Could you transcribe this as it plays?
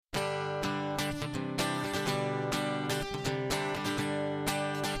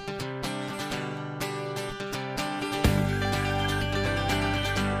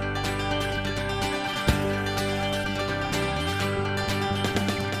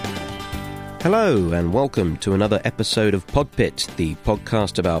Hello and welcome to another episode of Podpit, the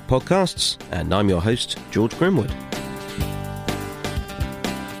podcast about podcasts, and I'm your host, George Grimwood.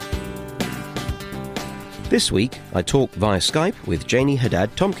 This week, I talk via Skype with Janie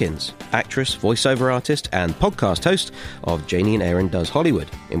Haddad Tompkins, actress, voiceover artist, and podcast host of Janie and Aaron Does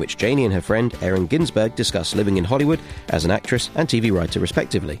Hollywood, in which Janie and her friend Aaron Ginsberg discuss living in Hollywood as an actress and TV writer,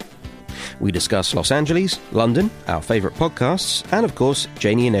 respectively. We discuss Los Angeles, London, our favourite podcasts, and of course,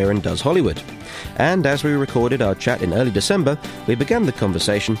 Janie and Aaron Does Hollywood. And as we recorded our chat in early December, we began the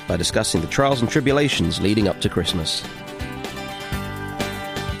conversation by discussing the trials and tribulations leading up to Christmas.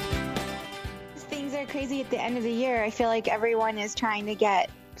 Things are crazy at the end of the year. I feel like everyone is trying to get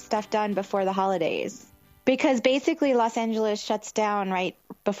stuff done before the holidays. Because basically Los Angeles shuts down right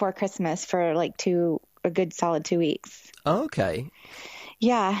before Christmas for like a good solid 2 weeks. Oh, okay.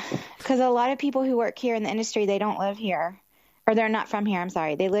 Yeah, because a lot of people who work here in the industry, they don't live here. Or they're not from here, I'm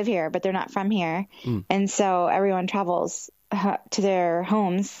sorry. They live here, but they're not from here. And so everyone travels to their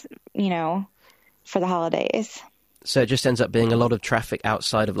homes, for the holidays. So it just ends up being a lot of traffic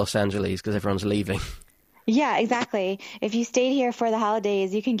outside of Los Angeles because everyone's leaving. Yeah, exactly. If you stayed here for the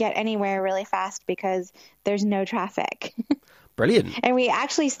holidays, you can get anywhere really fast because there's no traffic. Brilliant. And we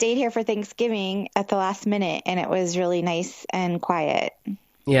actually stayed here for Thanksgiving at the last minute, and it was really nice and quiet.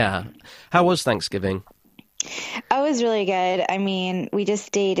 Yeah. How was Thanksgiving? Oh, it was really good. I mean, we just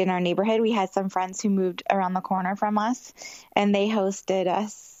stayed in our neighborhood. We had some friends who moved around the corner from us, and they hosted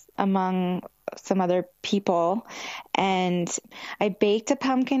us among some other people. And I baked a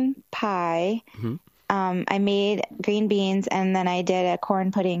pumpkin pie. Mm-hmm. I made green beans, and then I did a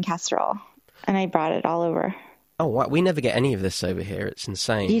corn pudding casserole, and I brought it all over. Oh, wow. We never get any of this over here. It's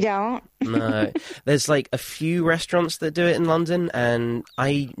insane. You don't? No. There's like a few restaurants that do it in London, and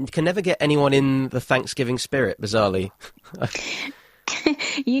I can never get anyone in the Thanksgiving spirit, bizarrely.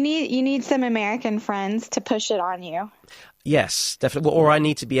 You need some American friends to push it on you. Yes, definitely. Or I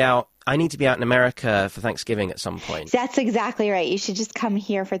need to be out in America for Thanksgiving at some point. That's exactly right. You should just come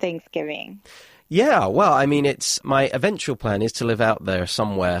here for Thanksgiving. Yeah, well, I mean, it's my eventual plan is to live out there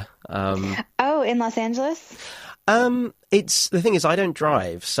somewhere. Oh, in Los Angeles? It's the thing is I don't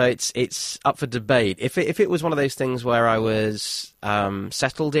drive, so it's up for debate. If it was one of those things where I was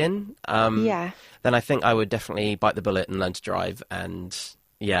settled in, then I think I would definitely bite the bullet and learn to drive. And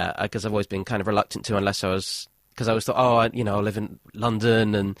yeah, because I've always been kind of reluctant to, unless I was, because I always thought, I live in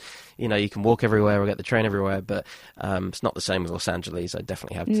London and you can walk everywhere or get the train everywhere. But it's not the same with Los Angeles. I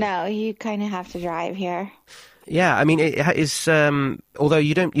definitely have to. No, you kind of have to drive here. Yeah, I mean it is. Although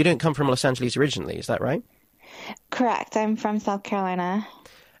you don't come from Los Angeles originally, is that right? Correct. I'm from South Carolina.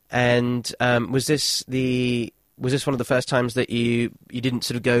 And was this one of the first times that you didn't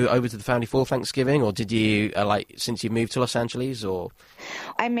sort of go over to the family for Thanksgiving, or did you since you moved to Los Angeles? Or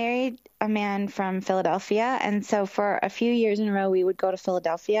I married a man from Philadelphia, and so for a few years in a row we would go to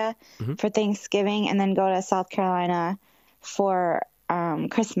Philadelphia for Thanksgiving and then go to South Carolina for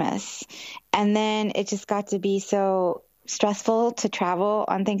Christmas. And then it just got to be so stressful to travel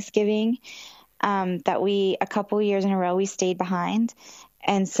on Thanksgiving that a couple years in a row we stayed behind.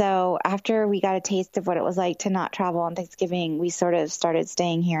 And so after we got a taste of what it was like to not travel on Thanksgiving, we sort of started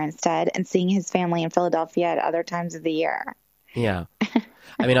staying here instead and seeing his family in Philadelphia at other times of the year. Yeah.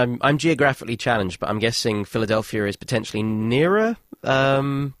 I mean, I'm geographically challenged, but I'm guessing Philadelphia is potentially nearer.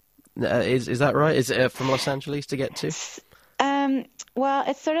 Is that right? Is it from Los Angeles to get to? Well,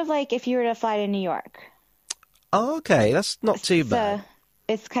 it's sort of like if you were to fly to New York. Oh, okay. That's not too bad.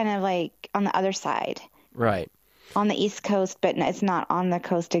 It's kind of like on the other side. Right. On the East Coast, but it's not on the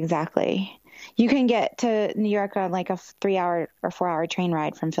coast exactly. You can get to New York on like a 3-hour or 4-hour train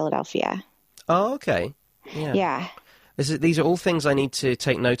ride from Philadelphia. Oh, okay. Yeah. These are all things I need to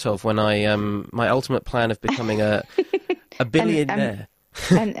take note of when I my ultimate plan of becoming a billionaire.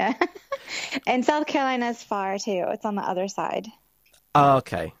 And South Carolina's far too. It's on the other side. Oh,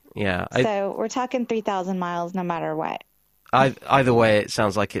 okay. Yeah. So we're talking 3,000 miles no matter what. Either way, it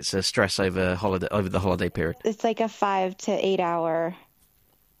sounds like it's a stress over the holiday period. It's like a 5 to 8 hour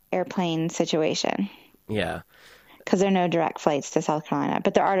airplane situation. Yeah. Because there are no direct flights to South Carolina,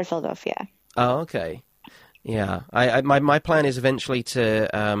 but there are to Philadelphia. Oh, okay. Yeah. My plan is eventually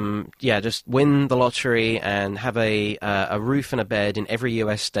to just win the lottery and have a roof and a bed in every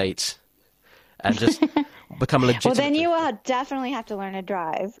U.S. state and just become a legitimate. Well, then you will definitely have to learn to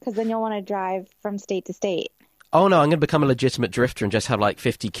drive, because then you'll want to drive from state to state. Oh, no, I'm going to become a legitimate drifter and just have like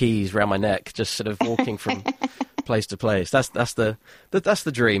 50 keys around my neck, just sort of walking from place to place. That's the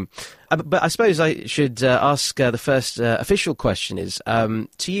dream. But I suppose I should ask the first official question is,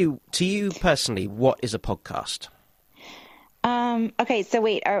 to you personally, what is a podcast? Okay, so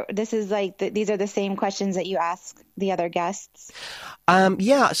wait, this is like these are the same questions that you ask the other guests?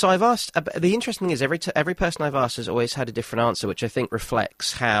 Yeah, so I've asked. The interesting thing is every person I've asked has always had a different answer, which I think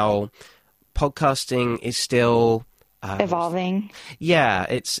reflects how podcasting is still Evolving. Yeah,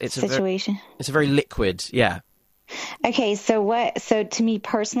 it's situation. It's a very liquid. Yeah. Okay, so to me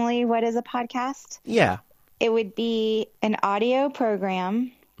personally, what is a podcast? Yeah. It would be an audio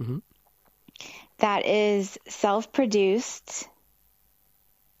program that is self-produced,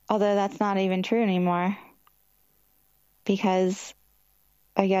 although that's not even true anymore because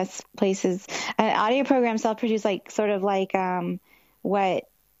I guess an audio program self-produced, like sort of like what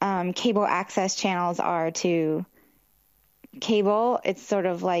cable access channels are to cable. It's sort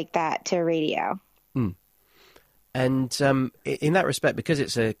of like that to radio. And in that respect, because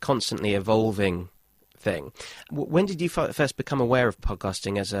it's a constantly evolving thing, when did you first become aware of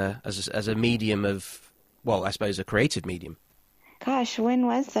podcasting as a medium of, well, I suppose a creative medium? Gosh, when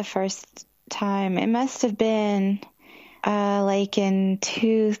was the first time? It must have been like in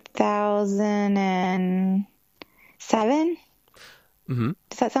 2007.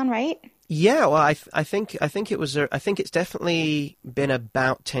 Does that sound right? Yeah, well, I think it was. I think it's definitely been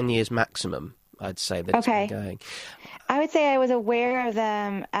about 10 years maximum. I'd say that it's been going. I would say I was aware of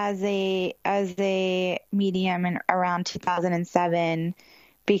them as a medium in around 2007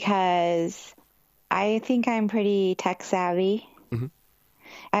 because I think I'm pretty tech savvy.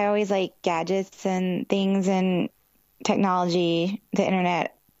 I always like gadgets and things and technology, the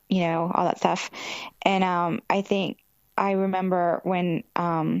internet, all that stuff. And I think I remember when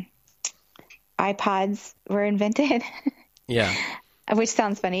iPods were invented. Yeah. Which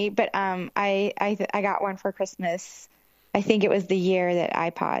sounds funny, but I got one for Christmas. I think it was the year that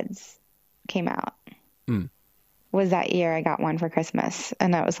iPods came out. Was that year I got one for Christmas,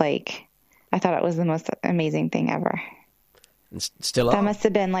 and I was like, I thought it was the most amazing thing ever. And still are. That must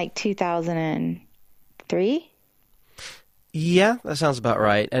have been like 2003. Yeah, that sounds about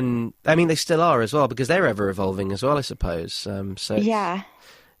right. And I mean, they still are as well because they're ever evolving as well, I suppose. So yeah,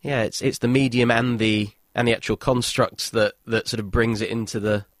 it's the medium and the actual constructs that sort of brings it into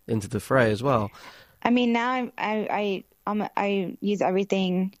the fray as well. I mean, now I use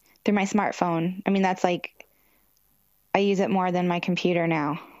everything through my smartphone. I mean, that's like I use it more than my computer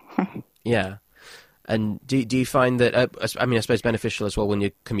now. Yeah. And do you find that, I mean, I suppose beneficial as well when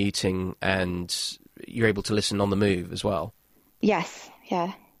you're commuting and you're able to listen on the move as well? Yes,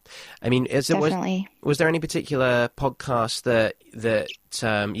 yeah. I mean, definitely. Was there any particular podcast that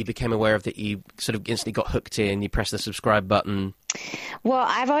you became aware of that you sort of instantly got hooked in, you press the subscribe button? Well,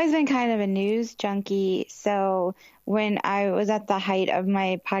 I've always been kind of a news junkie. So when I was at the height of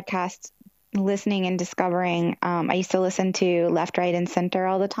my podcast listening and discovering, I used to listen to Left, Right, and Center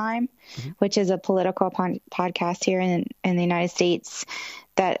all the time, which is a political podcast here in the United States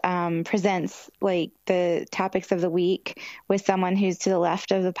that presents like the topics of the week with someone who's to the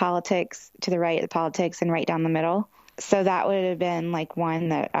left of the politics, to the right of the politics, and right down the middle. So that would have been like one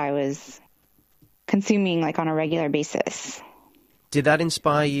that I was consuming like on a regular basis. Did that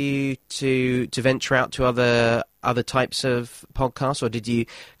inspire you to venture out to other types of podcasts, or did you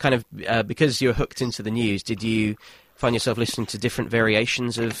kind of because you're hooked into the news, did you find yourself listening to different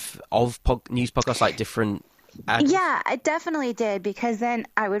variations of news podcasts, like different ads? Yeah, I definitely did, because then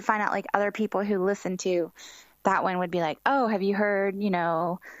I would find out like other people who listen to that one would be like, oh, have you heard,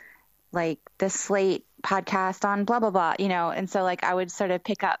 like the Slate podcast on blah, blah, blah, and so like I would sort of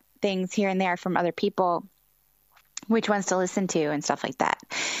pick up things here and there from other people, which ones to listen to and stuff like that.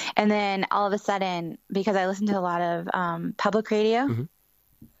 And then all of a sudden, because I listen to a lot of public radio,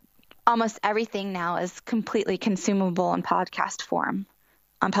 almost everything now is completely consumable in podcast form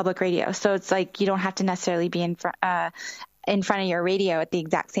on public radio. So it's like you don't have to necessarily be in front of your radio at the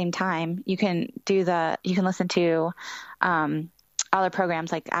exact same time. You can listen to other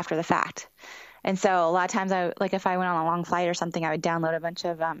programs like after the fact. And so a lot of times if I went on a long flight or something, I would download a bunch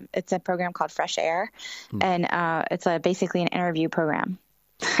of, it's a program called Fresh Air, and it's basically an interview program.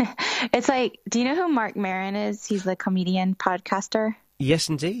 It's like, do you know who Marc Maron is? He's the comedian podcaster. Yes,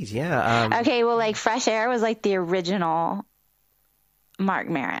 indeed. Yeah. Okay. Well, like Fresh Air was like the original Marc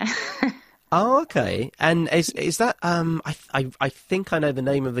Maron. Oh, okay. And is that, I think I know the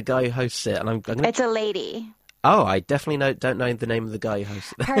name of the guy who hosts it, and It's a lady. Oh, I definitely don't know the name of the guy who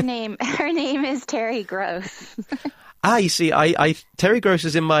hosts it. Her name is Terry Gross. You see, Terry Gross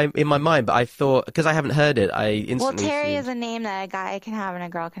is in my mind, but I thought, because I haven't heard it, I instantly. Well, Terry is a name that a guy can have and a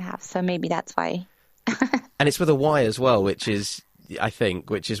girl can have, so maybe that's why. And it's with a Y as well, which is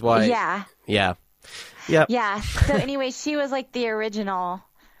why. Yeah. Yeah. Yeah. Yeah. So anyway, she was like the original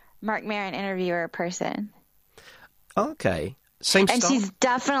Marc Maron interviewer person. Okay. Same And style? she's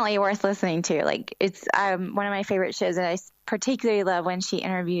definitely worth listening to. Like, it's one of my favorite shows, and I particularly love when she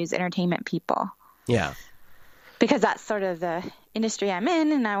interviews entertainment people. Yeah. Because that's sort of the industry I'm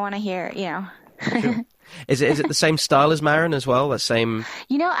in, and I want to hear, Sure. Is it the same style as Maron as well? The same?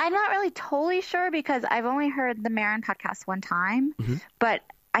 I'm not really totally sure because I've only heard the Maron podcast one time, but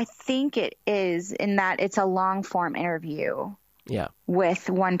I think it is in that it's a long form interview with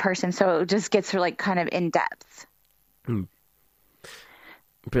one person. So it just gets like kind of in depth.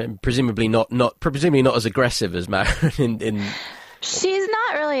 Presumably not as aggressive as Maron in... She's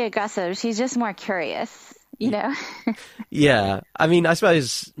not really aggressive. She's just more curious, Yeah. I mean, I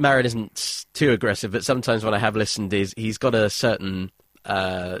suppose Maron isn't too aggressive, but sometimes when I have listened, he's got a certain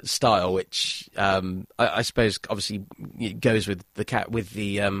style which I suppose obviously goes with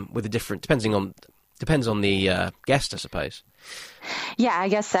the different depends on the guest, I suppose. Yeah, I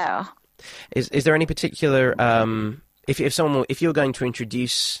guess so. Is there any particular if you're going to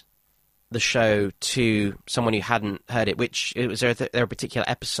introduce the show to someone who hadn't heard it, was there a particular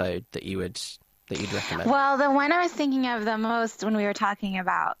episode that you'd recommend? Well, the one I was thinking of the most when we were talking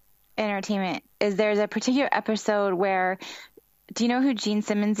about entertainment is there's a particular episode where, do you know who Gene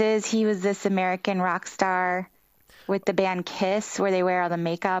Simmons is? He was this American rock star with the band Kiss, where they wear all the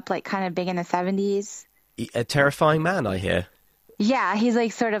makeup, like kind of big in the 70s. A terrifying man, I hear. Yeah, he's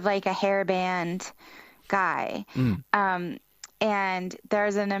like sort of like a hair band guy. And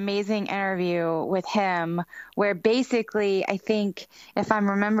there's an amazing interview with him where basically, I think, if I'm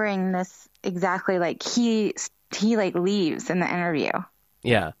remembering this exactly, like he like leaves in the interview.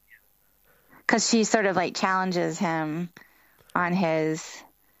 Yeah. Because she sort of like challenges him on his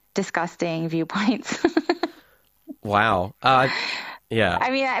disgusting viewpoints. Wow. Yeah. I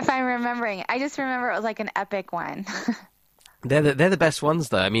mean, if I'm remembering, I just remember it was like an epic one. They're the best ones,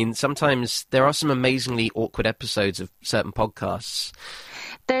 though. I mean, sometimes there are some amazingly awkward episodes of certain podcasts.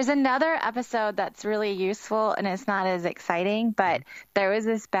 There's another episode that's really useful, and it's not as exciting, but there was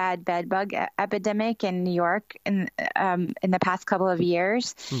this bad bedbug epidemic in New York in the past couple of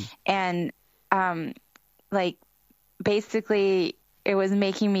years, and like basically it was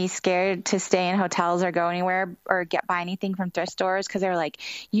making me scared to stay in hotels or go anywhere or buy anything from thrift stores because they were like,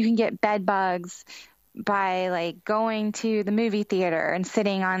 you can get bed bugs by like going to the movie theater and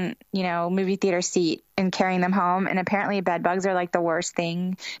sitting on, movie theater seat and carrying them home. And apparently bed bugs are like the worst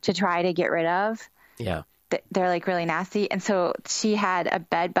thing to try to get rid of. Yeah. They're like really nasty. And so she had a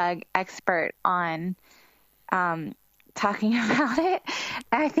bed bug expert on, talking about it.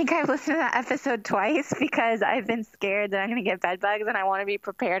 And I think I've listened to that episode twice because I've been scared that I'm going to get bed bugs and I want to be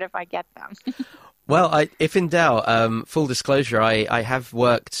prepared if I get them. Well, if in doubt, full disclosure, I have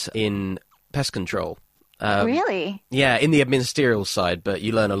worked in pest control. Really? Yeah, in the ministerial side, but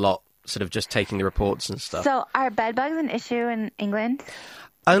you learn a lot sort of just taking the reports and stuff. So are bed bugs an issue in England?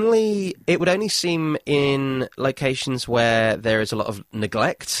 It would only seem in locations where there is a lot of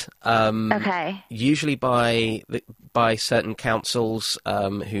neglect. Okay. Usually by certain councils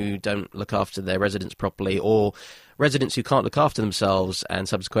who don't look after their residents properly, or residents who can't look after themselves, and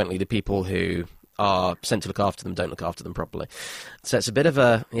subsequently the people who are sent to look after them don't look after them properly. So it's a bit of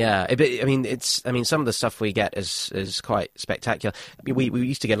some of the stuff we get is quite spectacular. We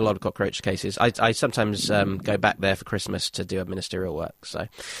used to get a lot of cockroach cases. I sometimes go back there for Christmas to do ministerial work. So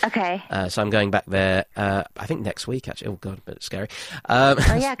okay. So I'm going back there. I think next week actually. Oh God, but it's scary. Oh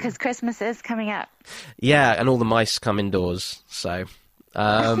yeah, because Christmas is coming up. Yeah, and all the mice come indoors. So.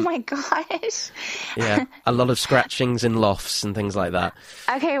 Oh my gosh. Yeah, a lot of scratchings in lofts and things like that.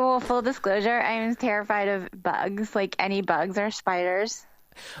 Okay, well, full disclosure, I'm terrified of bugs, like any bugs or spiders.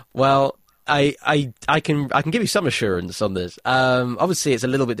 Well, I can give you some assurance on this. Obviously, it's a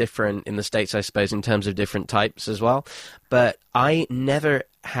little bit different in the States, I suppose, in terms of different types as well. But I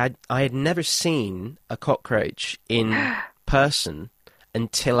had never seen a cockroach in person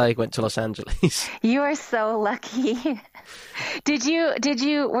until I went to Los Angeles. You are so lucky.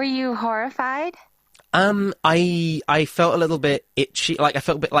 Were you horrified? I felt a little bit itchy. Like I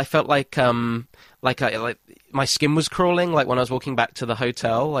felt like my skin was crawling. Like when I was walking back to the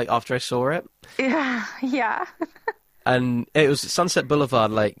hotel, like after I saw it. Yeah. And it was Sunset Boulevard,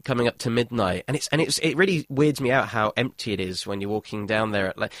 like coming up to midnight, and it really weirds me out how empty it is when you're walking down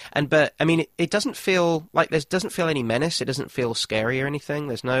there. But I mean, it doesn't feel like doesn't feel any menace. It doesn't feel scary or anything.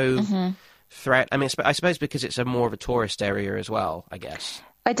 There's no threat. I mean, I suppose because it's more of a tourist area as well, I guess.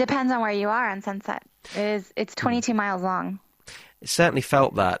 It depends on where you are on Sunset. It's 22 miles long. It certainly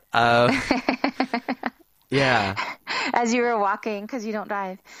felt that. Yeah. As you were walking, because you don't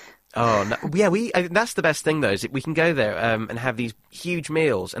drive. Oh, no. Yeah, that's the best thing, though, is that we can go there and have these huge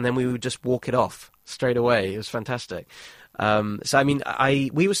meals, and then we would just walk it off. straight away. It was fantastic. So I mean,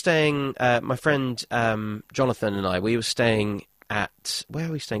 we were staying. My friend Jonathan and we were staying at, where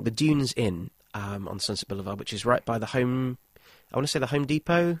are we staying? The Dunes Inn on Sunset Boulevard, which is right by the Home. I want to say the Home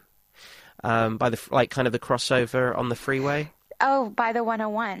Depot, by the kind of the crossover on the freeway. Oh, by the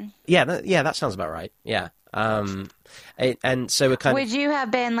 101. Yeah, that sounds about right. Yeah. And so we're kind of. Would you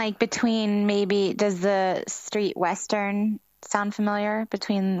have been like between, maybe, does the street Western sound familiar,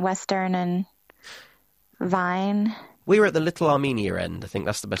 between Western and Vine? We were at the Little Armenia end. I think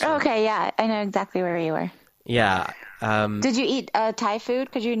that's the best. Oh, okay, yeah, I know exactly where you were. Yeah. Did you eat Thai food?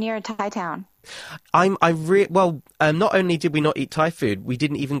 Because you're near a Thai town. Not only did we not eat Thai food, we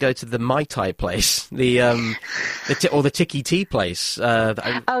didn't even go to the Mai Tai place, the Tiki Tea place.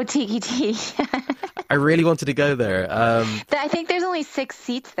 Tiki Tea. I really wanted to go there. I think there's only 6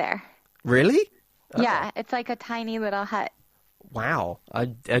 seats there. Really? Yeah, it's like a tiny little hut. Wow.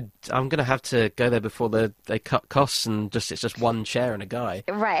 I'm going to have to go there before they cut costs and it's just one chair and a guy.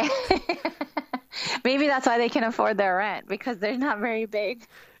 Right. Maybe that's why they can afford their rent, because they're not very big.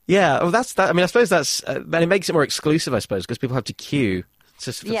 Yeah, well, that's that. I mean, I suppose that's, but it makes it more exclusive, I suppose, because people have to queue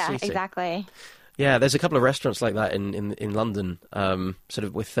just for seating. Exactly. Yeah, there's a couple of restaurants like that in London, sort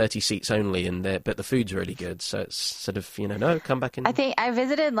of with 30 seats only, but the food's really good, so it's sort of, no, come back in. I think I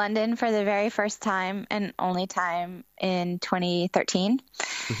visited London for the very first time and only time in 2013,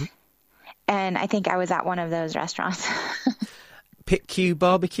 and I think I was at one of those restaurants. Pit Q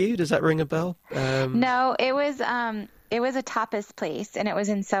Barbecue, does that ring a bell? No, it was a tapas place, and it was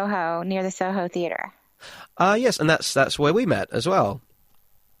in Soho, near the Soho Theatre. Yes, and that's where we met as well.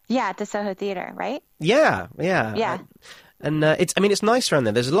 Yeah, at the Soho Theatre, right? Yeah. And it's nice around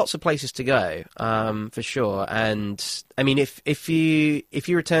there. There's lots of places to go, for sure. And I mean, if you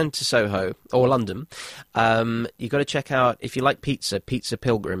return to Soho or London, you got to check out, if you like Pizza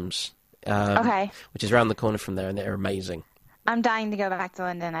Pilgrims. Okay. Which is around the corner from there, and they're amazing. I'm dying to go back to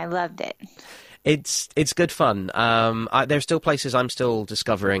London. I loved it. It's good fun. There's still places I'm still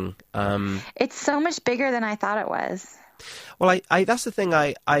discovering. It's so much bigger than I thought it was. Well, that's the thing.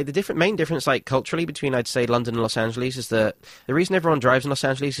 The main difference, like culturally, between, I'd say, London and Los Angeles is that the reason everyone drives in Los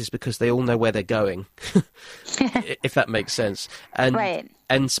Angeles is because they all know where they're going, if that makes sense. And, right.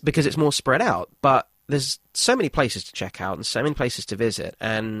 And because it's more spread out, but there's so many places to check out and so many places to visit.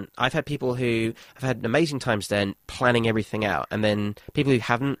 And I've had people who have had amazing times then planning everything out, and then people who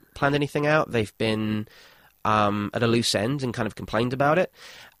haven't planned anything out, they've been at a loose end and kind of complained about it.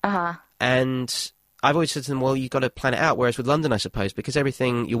 And I've always said to them, well, you've got to plan it out. Whereas with London, I suppose, because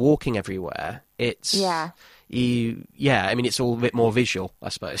you're walking everywhere, it's... Yeah. I mean, it's all a bit more visual, I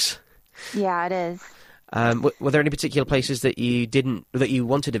suppose. Yeah, it is. Were there any particular places that you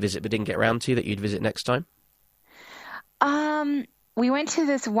wanted to visit but didn't get around to that you'd visit next time? We went to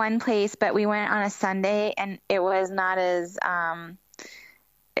this one place, but we went on a Sunday, and it was not as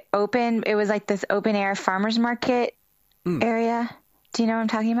open. It was like this open air farmers market area. Do you know what I'm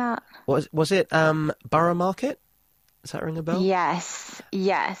talking about? Was it Borough Market? Does that ring a bell? Yes.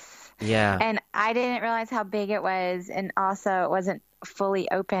 Yeah. And I didn't realize how big it was, and also it wasn't fully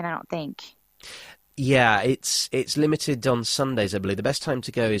open, I don't think. Yeah, it's limited on Sundays, I believe. The best time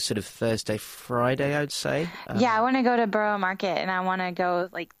to go is sort of Thursday, Friday, I would say. Yeah, I want to go to Borough Market, and I want to go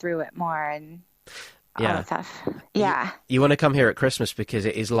through it more and all that stuff. Yeah. You want to come here at Christmas because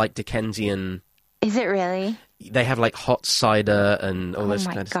it is like Dickensian. Is it really? They have hot cider and all this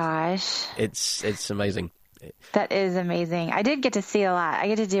kind of stuff. Oh my gosh. It's amazing. That is amazing. I did get to see a lot. I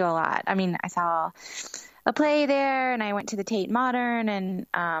get to do a lot. I mean, I saw a play there, and I went to the Tate Modern, and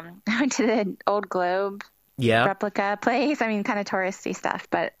I went to the Old Globe replica place. I mean, kind of touristy stuff,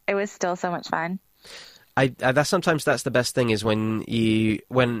 but it was still so much fun. Sometimes that's the best thing, is when you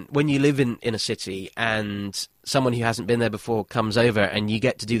live in a city and someone who hasn't been there before comes over, and you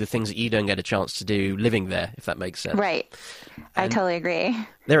get to do the things that you don't get a chance to do living there, if that makes sense. Right. I totally agree.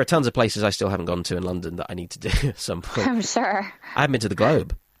 There are tons of places I still haven't gone to in London that I need to do at some point. I'm sure. I haven't been to the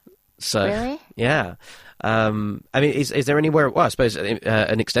Globe. So, really? Yeah. I mean, is there anywhere, well, I suppose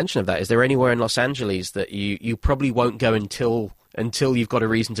an extension of that, is there anywhere in Los Angeles that you probably won't go until you've got a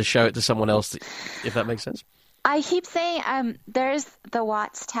reason to show it to someone else, if that makes sense? I keep saying there's the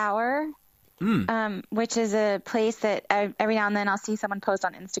Watts Tower, which is a place that every now and then I'll see someone post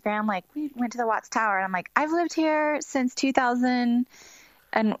on Instagram, like, we went to the Watts Tower. And I'm like, I've lived here since 2000,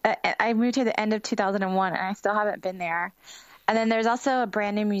 and I moved here the end of 2001, and I still haven't been there. And then there's also a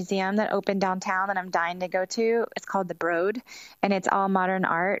brand new museum that opened downtown that I'm dying to go to. It's called The Broad, and it's all modern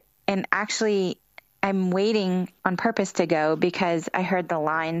art. And actually, I'm waiting on purpose to go because I heard the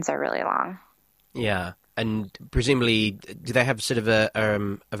lines are really long. Yeah. and presumably, do they have sort of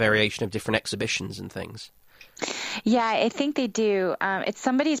a variation of different exhibitions and things? Yeah, I think they do. It's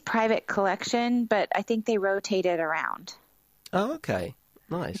somebody's private collection, but I think they rotate it around. Oh, okay.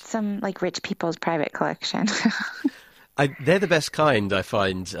 Nice. It's some like rich people's private collection. They're the best kind, I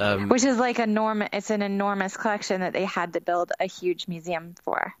find. Which is like it's an enormous collection that they had to build a huge museum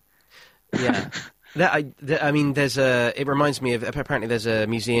for. Yeah. It reminds me of, apparently there's a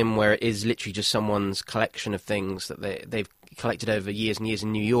museum where it is literally just someone's collection of things that they've collected over years and years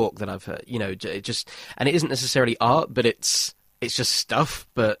in New York that I've heard, and it isn't necessarily art, but it's just stuff,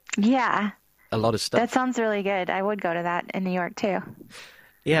 but yeah, a lot of stuff. That sounds really good. I would go to that in New York too.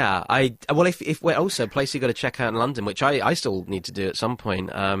 Yeah, if also a place you've got to check out in London, which I still need to do at some point,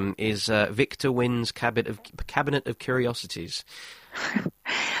 is Victor Wynn's Cabinet of Curiosities.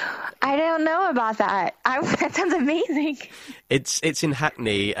 I don't know about that. That sounds amazing. It's in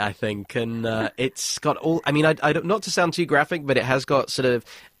Hackney, I think, and it's got all. I mean, I don't, not to sound too graphic, but it has got sort of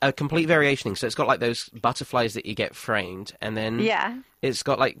a complete variation. So it's got like those butterflies that you get framed, and then it's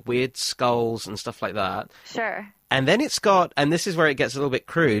got like weird skulls and stuff like that. Sure. And then it's got, and this is where it gets a little bit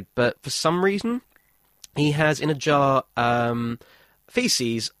crude, but for some reason, he has in a jar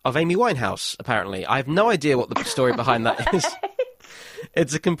feces of Amy Winehouse. Apparently, I have no idea what the story behind that is.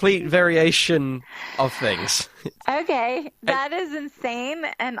 It's a complete variation of things. Okay, that is insane,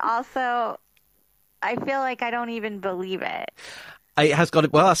 and also, I feel like I don't even believe it. It has got to,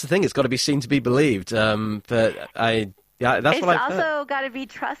 well, that's the thing. It's got to be seen to be believed. That's what I've heard. It's also got to be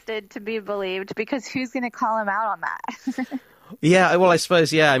trusted to be believed, because who's going to call him out on that? Yeah, well, I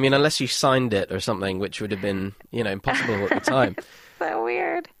suppose, yeah. I mean, unless you signed it or something, which would have been, impossible at the time. So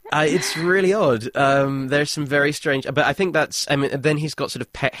weird. It's really odd. There's some very strange, but I think then he's got sort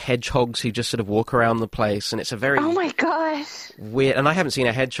of pet hedgehogs who just sort of walk around the place, and it's a very oh my gosh, weird. And I haven't seen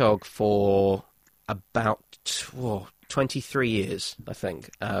a hedgehog for about 23 years, I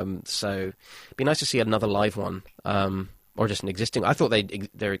think. So it'd be nice to see another live one, or just an existing. I thought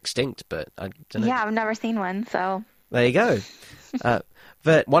they're extinct, but I don't know. Yeah, I've never seen one, so there you go.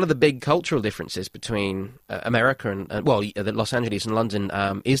 But one of the big cultural differences between America and Los Angeles and London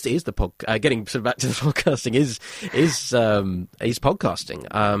is the getting sort of back to the podcasting is podcasting.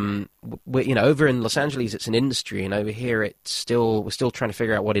 Over in Los Angeles it's an industry, and over here we're still trying to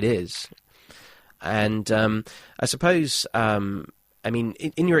figure out what it is. And I suppose in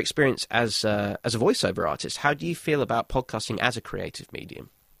your experience as a voiceover artist, how do you feel about podcasting as a creative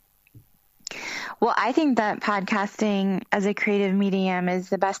medium? Well, I think that podcasting as a creative medium is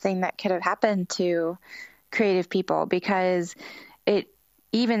the best thing that could have happened to creative people, because it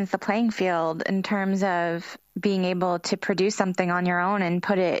evens the playing field in terms of being able to produce something on your own and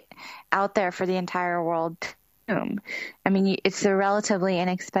put it out there for the entire world to consume. I mean, it's a relatively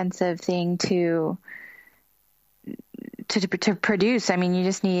inexpensive thing to produce. I mean, you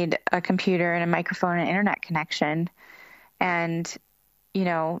just need a computer and a microphone and internet connection, and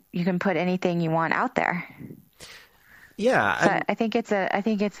you can put anything you want out there. Yeah. So I think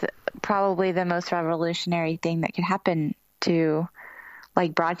it's probably the most revolutionary thing that could happen to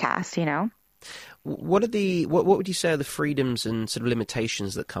like broadcast, What would you say are the freedoms and sort of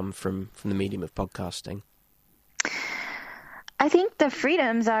limitations that come from the medium of podcasting? I think the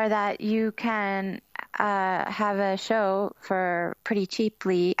freedoms are that you can have a show for pretty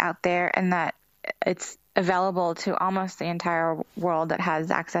cheaply out there, and that it's available to almost the entire world that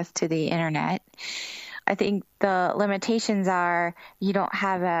has access to the internet. I think the limitations are you don't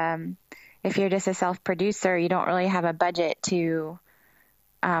have if you're just a self-producer, you don't really have a budget to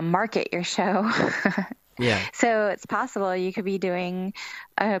market your show. Yeah. So it's possible you could be doing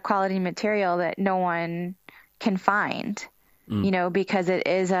a quality material that no one can find, because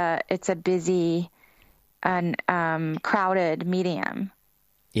it's a busy and crowded medium.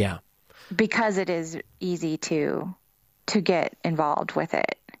 Yeah. Because it is easy to get involved with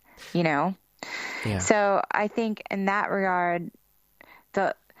it, Yeah. So I think in that regard,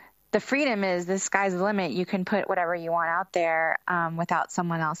 the freedom is the sky's the limit. You can put whatever you want out there without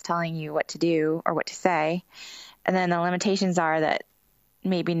someone else telling you what to do or what to say. And then the limitations are that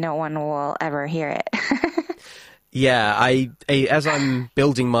maybe no one will ever hear it. Yeah, I as I'm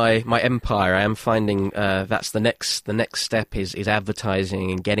building my empire, I am finding that's the next step is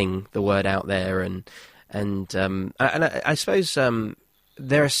advertising and getting the word out there, and I suppose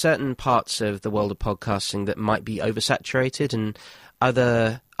there are certain parts of the world of podcasting that might be oversaturated, and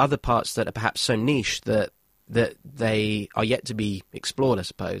other parts that are perhaps so niche that they are yet to be explored, I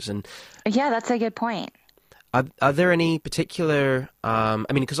suppose. And yeah, that's a good point. Are there any particular,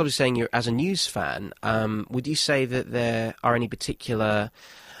 because obviously saying you're as a news fan, would you say that there are any particular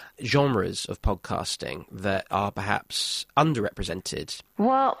genres of podcasting that are perhaps underrepresented?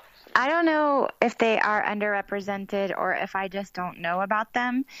 Well, I don't know if they are underrepresented or if I just don't know about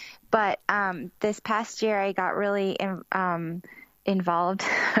them. But this past year, I got really involved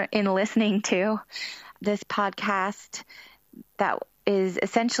in listening to this podcast that is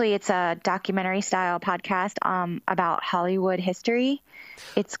essentially, it's a documentary style podcast about Hollywood history.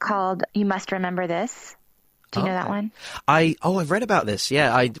 It's called You Must Remember This. Do you know that one? I've read about this.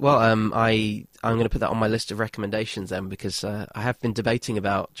 Yeah, I'm going to put that on my list of recommendations then, because I have been debating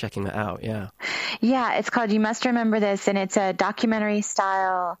about checking that out. Yeah. Yeah, it's called You Must Remember This, and it's a documentary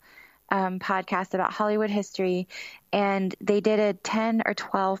style podcast about Hollywood history. And they did a 10 or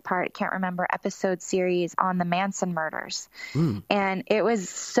 12 part, can't remember, episode series on the Manson murders. And it was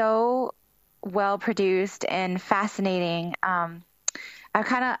so well produced and fascinating. I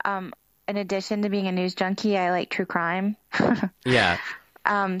kind of, in addition to being a news junkie, I like true crime. Yeah.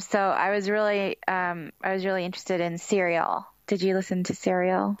 So I was really interested in Serial. Did you listen to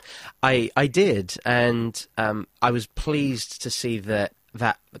Serial? I did, and I was pleased to see that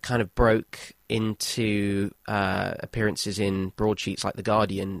kind of broke into appearances in broadsheets like The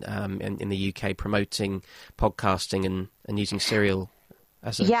Guardian in the UK, promoting podcasting and using Serial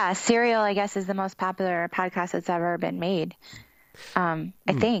as a... Yeah, Serial, I guess, is the most popular podcast that's ever been made, I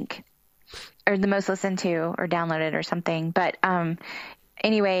think. Or the most listened to or downloaded or something. But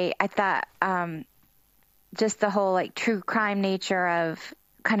anyway, I thought just the whole like true crime nature of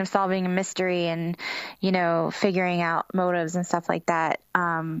kind of solving a mystery and, you know, figuring out motives and stuff like that.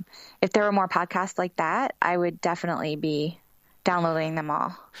 If there were more podcasts like that, I would definitely be downloading them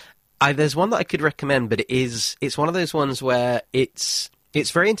all. There's one that I could recommend, but it's one of those ones where it's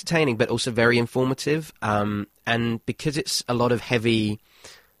very entertaining, but also very informative. And because it's a lot of heavy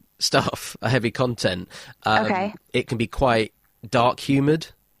stuff, heavy content, it can be quite dark humoured.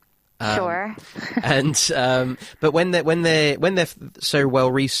 Sure. And but when they're so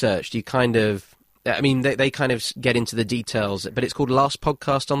well researched, you kind of, I mean, they kind of get into the details. But it's called Last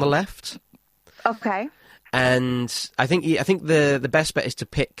Podcast on the Left. Okay. And I think the best bet is to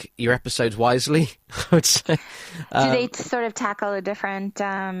pick your episodes wisely, I would say. Do they sort of tackle a different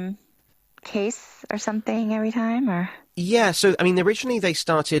case or something every time, or? Yeah, so I mean, originally they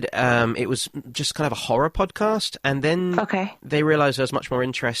started. It was just kind of a horror podcast, and then they realised there was much more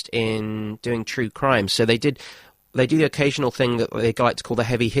interest in doing true crime. So they do the occasional thing that they like to call the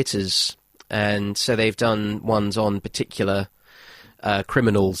heavy hitters, and so they've done ones on particular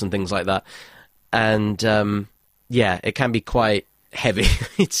criminals and things like that. And it can be quite heavy.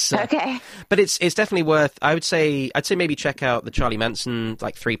 It's but it's definitely worth. I'd say maybe check out the Charlie Manson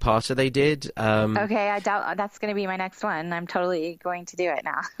like 3-parter they did. I doubt that's going to be my next one. I'm totally going to do it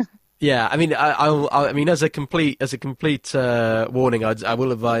now. Yeah, I mean, I mean, as a complete warning, I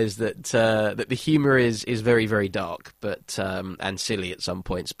will advise that the humor is very, very dark, but and silly at some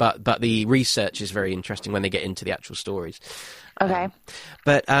points. But the research is very interesting when they get into the actual stories. Okay.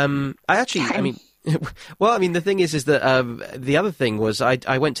 I mean. Well, I mean, the thing is that the other thing was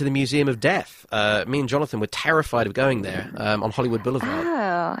I went to the Museum of Death. Me and Jonathan were terrified of going there on Hollywood Boulevard.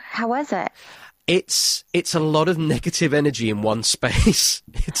 Oh, how was it? It's a lot of negative energy in one space.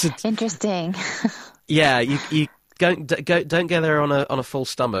 Interesting. Yeah, you don't go there on a full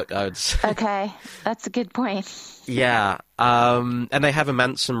stomach, I would say. Okay, that's a good point. Yeah, and they have a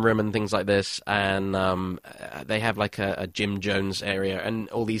Manson room and things like this, and they have like a Jim Jones area and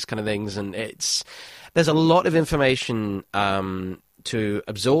all these kind of things, and there's a lot of information to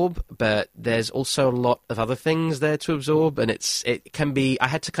absorb, but there's also a lot of other things there to absorb, and it can be. I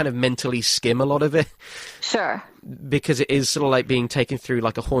had to kind of mentally skim a lot of it. Sure. Because it is sort of like being taken through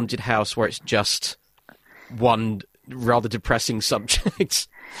like a haunted house where it's just one rather depressing subject.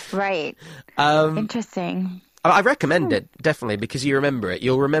 Right. Interesting. I recommend it definitely because you remember it.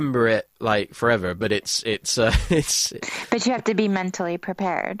 You'll remember it like forever, but it's. But you have to be mentally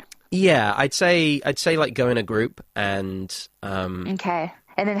prepared. Yeah, I'd say like go in a group and. Okay,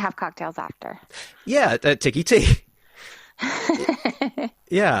 and then have cocktails after. Yeah, Tiki Tea.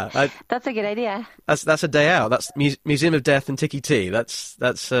 Yeah, that's a good idea. That's a day out. That's Museum of Death and Tiki Tea. That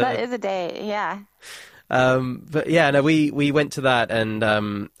is a day. Yeah. But yeah, no, we went to that, and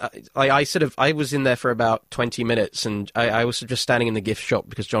I was in there for about 20 minutes, and I was just standing in the gift shop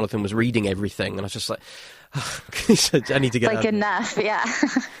because Jonathan was reading everything, and I was just like, I need to get like enough, yeah.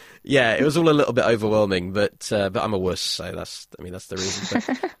 Yeah, it was all a little bit overwhelming, but I'm a wuss, so that's the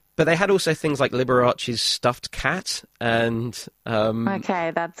reason. But they had also things like Liberace's stuffed cat, and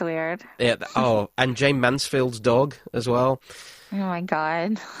okay, that's weird. Yeah. Oh, and Jane Mansfield's dog as well. Oh my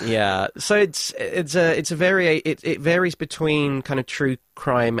God. Yeah, so it varies between kind of true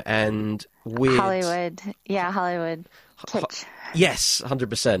crime and weird. Hollywood. Yeah, Hollywood. Kitsch. Yes,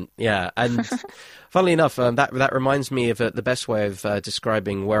 100%. Yeah, and funnily enough, that reminds me of the best way of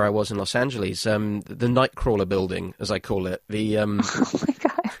describing where I was in Los Angeles. The Nightcrawler building, as I call it. The Oh my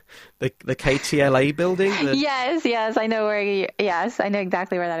God. the KTLA building. Yes, I know I know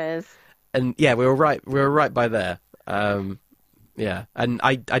exactly where that is. And yeah, we were right by there. Yeah, and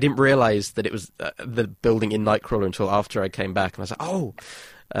I didn't realize that it was the building in Nightcrawler until after I came back, and I was like, oh,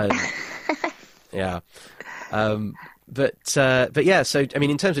 yeah. But yeah, so I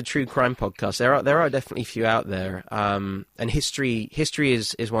mean, in terms of true crime podcasts, there are definitely a few out there, and history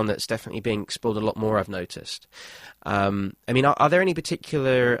is one that's definitely being explored a lot more, I've noticed. I mean, are there any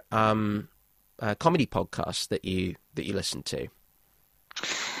particular comedy podcasts that you listen to?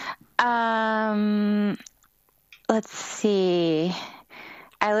 Let's see.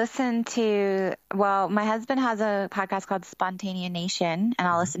 I listen to, my husband has a podcast called Spontanea Nation, and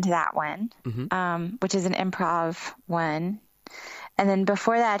I'll listen to that one, which is an improv one. And then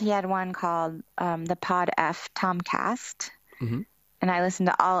before that, he had one called the Pod F Tomcast, and I listened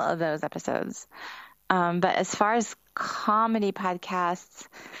to all of those episodes. But as far as comedy podcasts,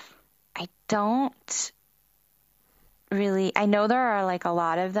 I don't really, I know there are like a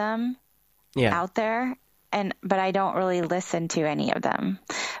lot of them out there, but I don't really listen to any of them.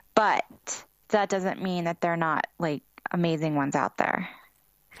 But that doesn't mean that they're not like amazing ones out there.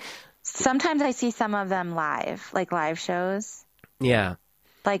 Sometimes I see some of them live, like live shows. Yeah.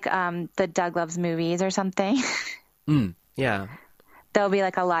 Like the Doug Loves Movies or something. Yeah. There'll be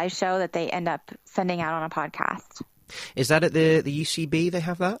like a live show that they end up sending out on a podcast. Is that at the UCB they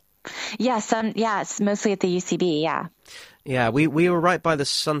have that? Yeah, it's mostly at the UCB, yeah. Yeah, we were right by the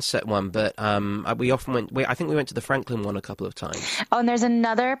Sunset one, but we often went. I think we went to the Franklin one a couple of times. Oh, and there's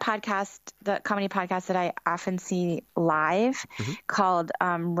another podcast, the comedy podcast that I often see live, called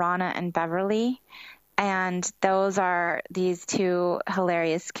Rana and Beverly, and those are these two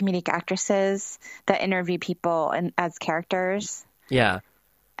hilarious comedic actresses that interview people as characters. Yeah.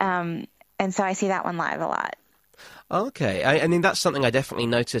 And so I see that one live a lot. Okay. I mean, that's something I definitely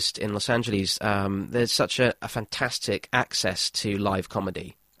noticed in Los Angeles. There's such a fantastic access to live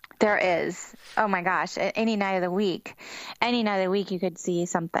comedy. There is. Oh, my gosh. Any night of the week you could see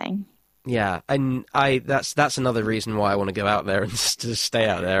something. Yeah, and that's another reason why I want to go out there and to stay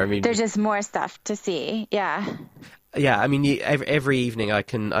out there. I mean, there's just more stuff to see. Yeah. Yeah, I mean, every evening I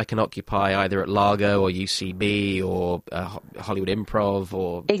can occupy either at Largo or UCB or Hollywood Improv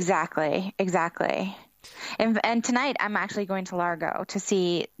or exactly. And tonight I'm actually going to Largo to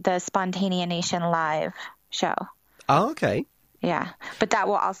see the Spontanea Nation live show. Oh, okay. Yeah, but that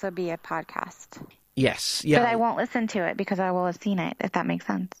will also be a podcast. Yes, yeah. But I won't listen to it because I will have seen it, if that makes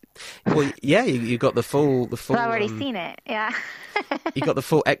sense. Well, yeah, you got the full. But I've already seen it. Yeah. You got the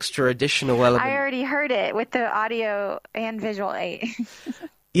full extra additional element. I already heard it with the audio and visual aid.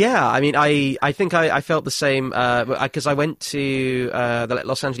 Yeah, I mean, I think I felt the same because I went to the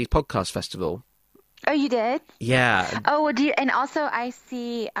Los Angeles Podcast Festival. Oh, you did? Yeah. Oh, well, and also I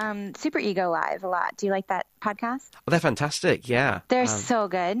see Super Ego live a lot. Do you like that podcast? Oh, they're fantastic. Yeah. They're so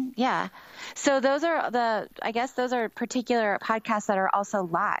good. Yeah. So those are particular podcasts that are also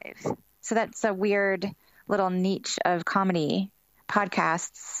live. So that's a weird little niche of comedy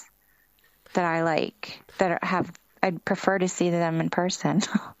podcasts that I like I'd prefer to see them in person.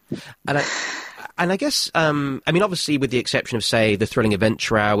 And I guess, I mean, obviously, with the exception of, say, The Thrilling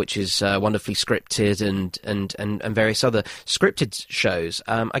Adventure Hour, which is wonderfully scripted, and various other scripted shows,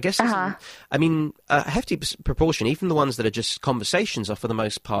 I guess, a hefty proportion, even the ones that are just conversations, are for the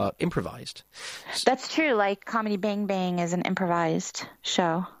most part improvised. That's true. Like Comedy Bang Bang is an improvised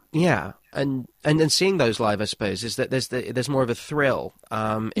show. Yeah, and seeing those live, I suppose, is that there's more of a thrill.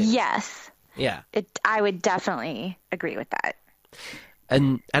 Yes. Yeah. I would definitely agree with that.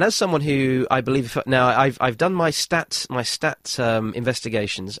 And as someone who I believe now I've done my stat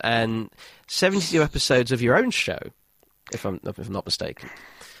investigations, and 72 episodes of your own show, if I'm not mistaken.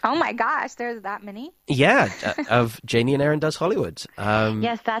 Oh my gosh, there's that many? Yeah, of Janie and Aaron Does Hollywood.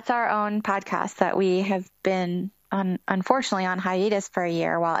 Yes, that's our own podcast that we have been unfortunately on hiatus for a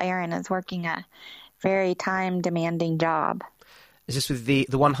year while Aaron is working a very time-demanding job. Is this with the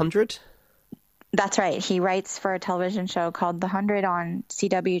 100? That's right. He writes for a television show called The 100 on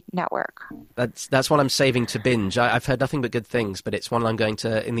CW Network. That's one I'm saving to binge. I've heard nothing but good things, but it's one I'm going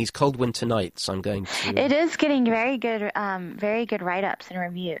to, in these cold winter nights, I'm going to... It is getting very good write-ups and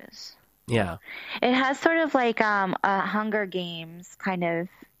reviews. Yeah. It has sort of like a Hunger Games kind of...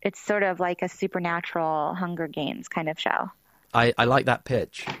 It's sort of like a supernatural Hunger Games kind of show. I like that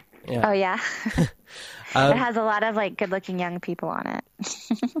pitch. Yeah. Oh, yeah. It has a lot of like good-looking young people on it.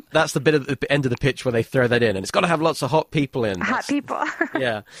 That's the bit at the end of the pitch where they throw that in, and it's got to have lots of hot people in. Hot people.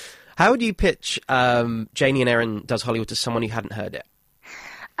 Yeah. How would you pitch Janie and Erin Does Hollywood to someone who hadn't heard it?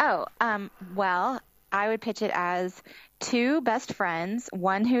 Oh, well, I would pitch it as two best friends,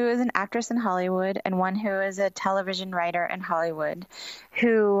 one who is an actress in Hollywood and one who is a television writer in Hollywood,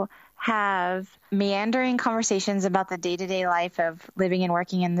 who have meandering conversations about the day-to-day life of living and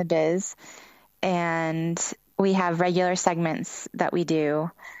working in the biz. And we have regular segments that we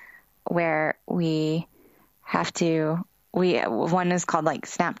do where we have to, one is called like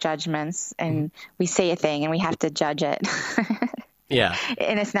Snap Judgments, and we say a thing and we have to judge it. Yeah.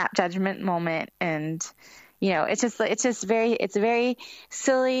 In a snap judgment moment. And, it's a very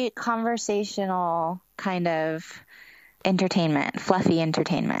silly, conversational kind of entertainment, fluffy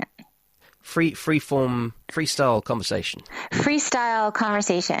entertainment. Freestyle conversation. Freestyle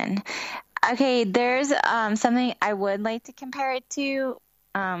conversation. Okay, there's something I would like to compare it to,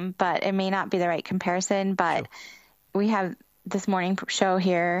 but it may not be the right comparison. But we have this morning show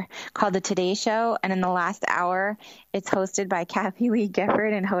here called The Today Show, and in the last hour, it's hosted by Kathie Lee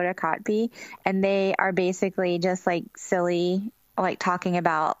Gifford and Hoda Kotb, and they are basically just like silly, like talking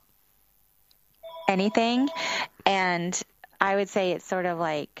about anything. And I would say it's sort of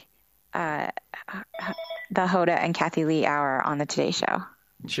like the Hoda and Kathie Lee hour on The Today Show.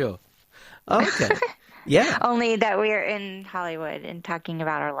 Sure. Okay. Yeah. Only that we're in Hollywood and talking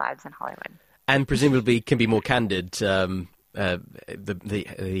about our lives in Hollywood. And presumably can be more candid, the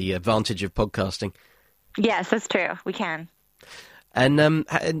advantage of podcasting. Yes, that's true. We can.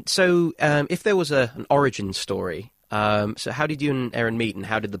 And so if there was an origin story, so how did you and Erin meet, and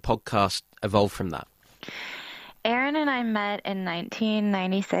how did the podcast evolve from that? Erin and I met in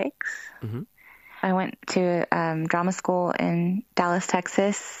 1996. Mm-hmm. I went to drama school in Dallas,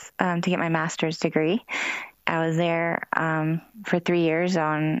 Texas, to get my master's degree. I was there for 3 years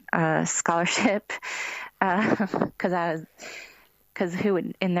on a scholarship because who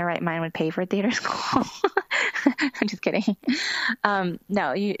would, in their right mind, would pay for theater school? I'm just kidding.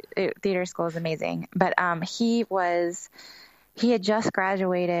 Theater school is amazing. But he had just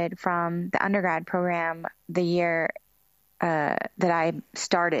graduated from the undergrad program the year that I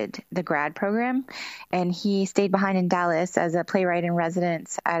started the grad program, and he stayed behind in Dallas as a playwright in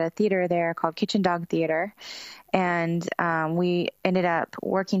residence at a theater there called Kitchen Dog Theater, and we ended up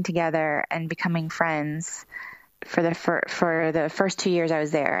working together and becoming friends for the first 2 years I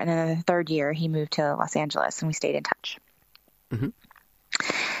was there, and then the third year he moved to Los Angeles, and we stayed in touch. Mm-hmm.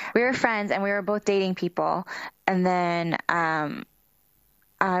 We were friends, and we were both dating people, and then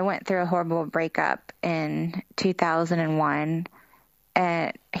I went through a horrible breakup in 2001,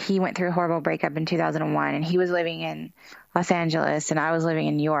 and he went through a horrible breakup in 2001, and he was living in Los Angeles, and I was living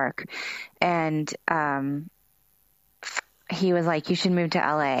in New York, and he was like, "You should move to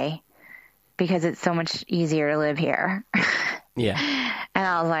LA because it's so much easier to live here." Yeah. And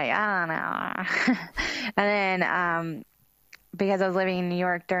I was like, I don't know. And then because I was living in New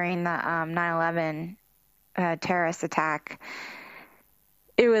York during the 9/11 terrorist attack,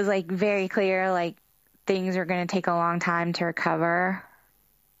 it was like very clear, like things are going to take a long time to recover.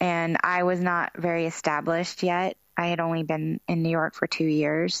 And I was not very established yet. I had only been in New York for 2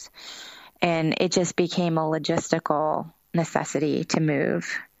 years, and it just became a logistical necessity to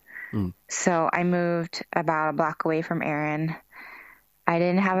move. Mm. So I moved about a block away from Erin. I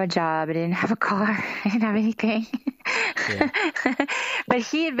didn't have a job. I didn't have a car. I didn't have anything. Yeah. But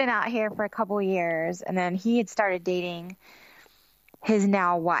he had been out here for a couple of years, and then he had started dating his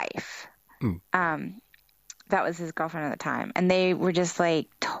now wife. Mm. That was his girlfriend at the time. And they were just like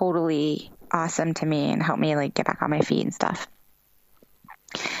totally awesome to me and helped me like get back on my feet and stuff.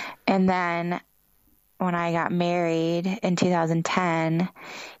 And then when I got married in 2010,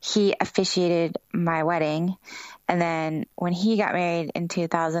 he officiated my wedding. And then when he got married in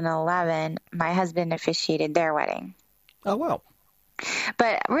 2011, my husband officiated their wedding. Oh, wow.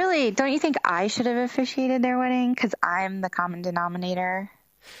 But really, don't you think I should have officiated their wedding? Because I'm the common denominator.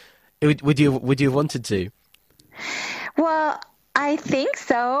 Would you have wanted to? Well, I think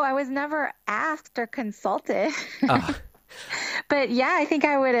so. I was never asked or consulted. Oh. But yeah, I think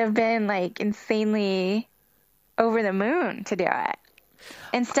I would have been like insanely over the moon to do it.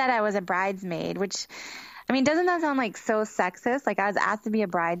 Instead, I was a bridesmaid, which, I mean, doesn't that sound like so sexist? Like I was asked to be a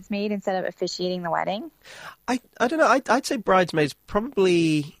bridesmaid instead of officiating the wedding? I don't know. I'd say bridesmaids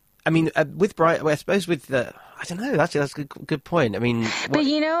probably I mean, with bride, well, I suppose with the, I don't know. Actually, that's a good point. I mean, But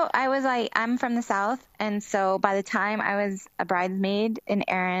you know, I was like, I'm from the South, and so by the time I was a bridesmaid in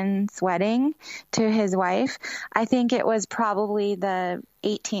Aaron's wedding to his wife, I think it was probably the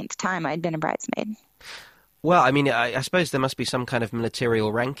 18th time I'd been a bridesmaid. well, I mean, I suppose there must be some kind of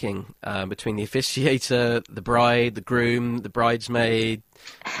ministerial ranking between the officiator, the bride, the groom, the bridesmaid.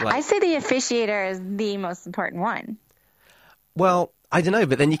 Like, I say the officiator is the most important one. well, I don't know,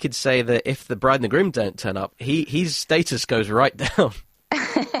 but then you could say that if the bride and the groom don't turn up, his status goes right down.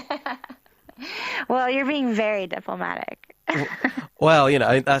 Well, you're being very diplomatic. Well, you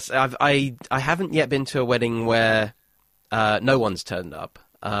know, I haven't yet been to a wedding where no one's turned up,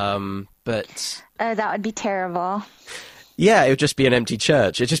 but That would be terrible. yeah, it would just be an empty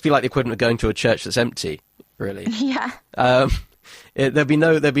church. It'd just be like the equivalent of going to a church that's empty, really. Yeah. There'd be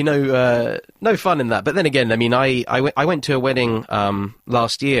no fun in that. But then again, I mean, I went to a wedding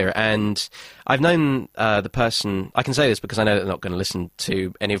last year, and I've known the person. I can say this because I know they're not going to listen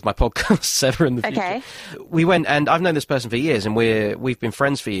to any of my podcasts ever in the future. Okay. We went, and I've known this person for years, and we've been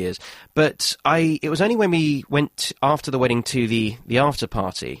friends for years. But it was only when we went after the wedding to the after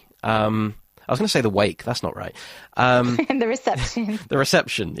party. I was going to say the wake. That's not right. And the reception. The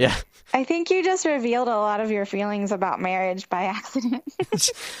reception, yeah. I think you just revealed a lot of your feelings about marriage by accident.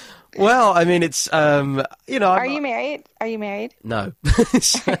 Well, I mean, it's you know. Are you married? Are you married? No.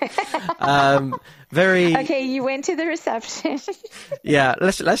 Very. Okay, you went to the reception. Yeah,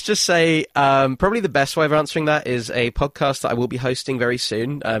 let's just say probably the best way of answering that is a podcast that I will be hosting very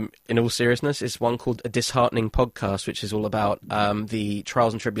soon. In all seriousness, is one called A Disheartening Podcast, which is all about the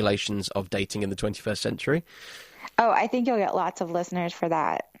trials and tribulations of dating in the 21st century. Oh, I think you'll get lots of listeners for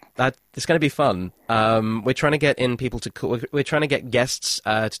that. It's going to be fun. We're trying to get in people we're trying to get guests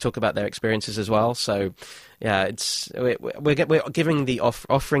to talk about their experiences as well. So, yeah, we're giving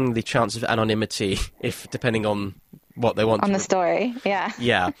offering the chance of anonymity if depending on what they want on the story. Yeah.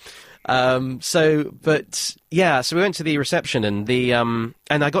 Yeah. So we went to the reception, and and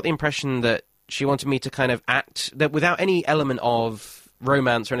I got the impression that she wanted me to kind of act that without any element of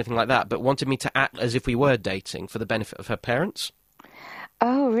romance or anything like that, but wanted me to act as if we were dating for the benefit of her parents.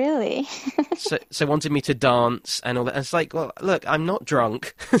 Oh, really? so wanted me to dance and all that. And it's like, well, look, I'm not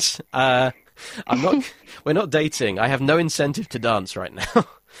drunk. I'm not. We're not dating. I have no incentive to dance right now.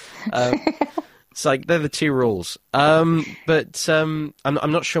 It's like they're the two rules. But I'm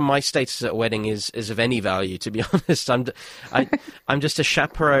not sure my status at a wedding is of any value, to be honest. I'm just a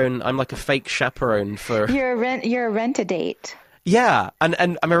chaperone. I'm like a fake chaperone for. You're a rent-a-date. Yeah, and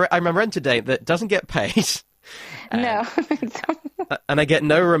I'm a rent-a-date that doesn't get paid. No. And I get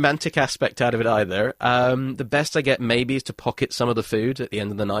no romantic aspect out of it either. The best I get maybe is to pocket some of the food at the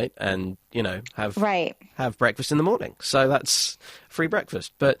end of the night and, you know, have breakfast in the morning. So that's free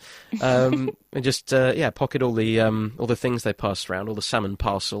breakfast. But and just pocket all the things they pass around, all the salmon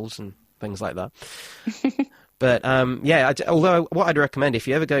parcels and things like that. But although what I'd recommend if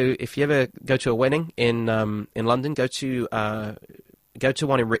you ever go to a wedding in London, go to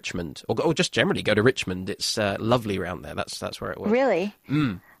one in Richmond, or just generally go to Richmond. It's lovely around there. That's where it was. Really?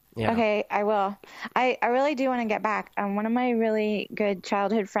 Yeah. Okay, I will. I really do want to get back. One of my really good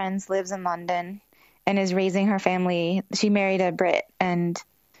childhood friends lives in London and is raising her family. She married a Brit, and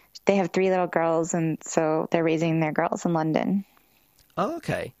they have 3 little girls, and so they're raising their girls in London. Oh,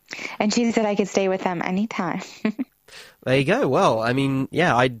 okay. And she said I could stay with them anytime. There you go. Well, I mean,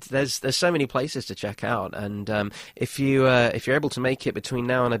 yeah, there's so many places to check out, and if you're able to make it between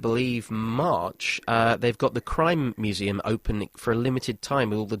now and I believe March, they've got the Crime Museum open for a limited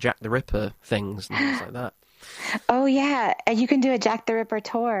time with all the Jack the Ripper things and things like that. Oh yeah, and you can do a Jack the Ripper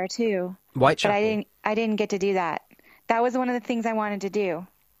tour too. Whitechapel. But I didn't get to do that. That was one of the things I wanted to do.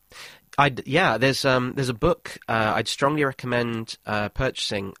 There's a book I'd strongly recommend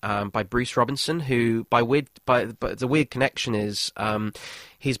purchasing by Bruce Robinson, who but the weird connection is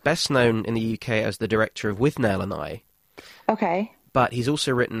he's best known in the UK as the director of Withnail and I. Okay. But he's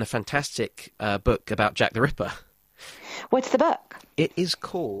also written a fantastic book about Jack the Ripper. What's the book? It is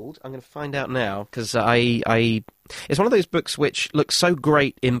called, I'm going to find out now, because it's one of those books which looks so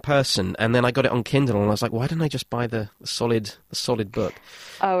great in person, and then I got it on Kindle, and I was like, why didn't I just buy the solid book?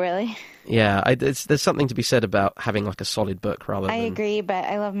 Oh, really? Yeah, there's something to be said about having like a solid book rather than... I agree, but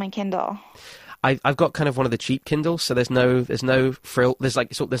I love my Kindle. I've got kind of one of the cheap Kindles, so there's no frill.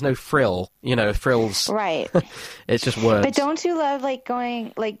 There's no frill, frills. Right. It's just words. But don't you love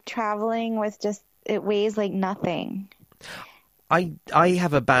traveling with just, it weighs like nothing? I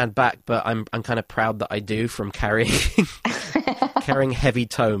have a bad back, but I'm kind of proud that I do from carrying. carrying heavy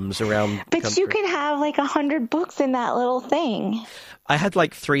tomes around. But you could have like 100 books in that little thing. I had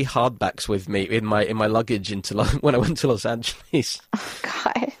like 3 hardbacks with me in my luggage when I went to Los Angeles. Oh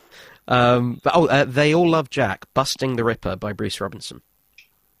God. They All Love Jack: Busting the Ripper by Bruce Robinson.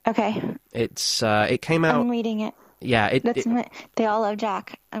 Okay. It came out. I'm reading it. Yeah, They All Love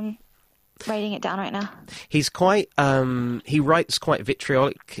Jack. I'm writing it down right now. He's quite. He writes quite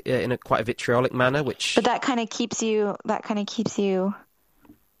vitriolic in quite a vitriolic manner, which. But that kind of keeps you.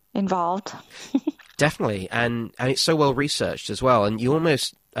 Involved. Definitely, and it's so well researched as well, and you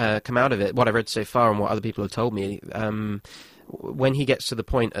almost come out of it. What I've read so far and what other people have told me, when he gets to the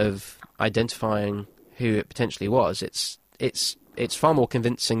point of identifying who it potentially was, it's far more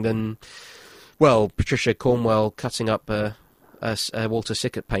convincing than, well, Patricia Cornwell cutting up a Walter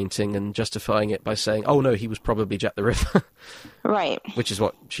Sickert painting and justifying it by saying, "Oh no, he was probably Jack the Ripper," right? Which is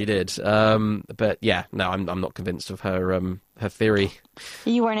what she did. But yeah, no, I'm not convinced of her theory.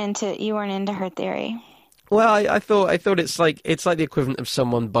 You weren't into her theory. Well, I thought it's like the equivalent of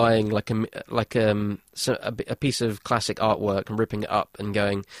someone buying a piece of classic artwork and ripping it up and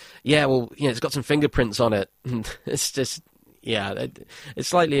going, yeah, well, it's got some fingerprints on it. It's just, yeah, it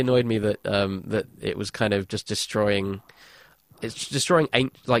slightly annoyed me that that it was kind of just destroying. It's destroying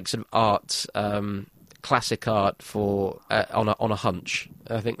like sort of art, classic art on a hunch.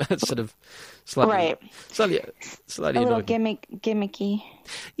 I think that's sort of slightly a little gimmicky.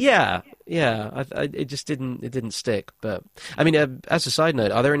 Yeah. It just didn't stick. But I mean, as a side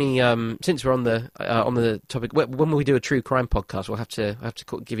note, are there any? Since we're on the topic, when we do a true crime podcast, we'll have to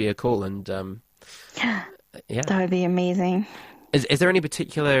give you a call and yeah, that would be amazing. Is there any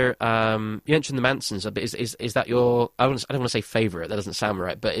particular? You mentioned the Mansons. Is that your? I don't want to say favorite. That doesn't sound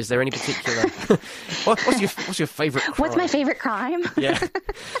right. But is there any particular? what's your favorite crime? What's my favorite crime? Yeah.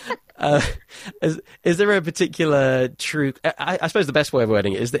 Is there a particular true? I suppose the best way of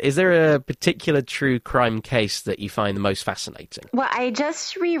wording it is there a particular true crime case that you find the most fascinating? Well, I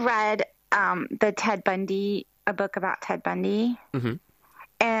just reread the Ted Bundy, a book about Ted Bundy, mm-hmm.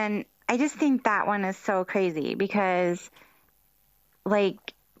 and I just think that one is so crazy because,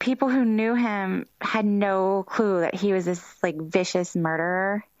 like, people who knew him had no clue that he was this like vicious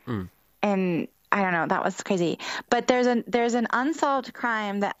murderer, and I don't know, that was crazy. But there's an unsolved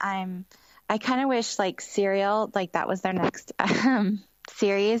crime that I kind of wish like Serial, like that was their next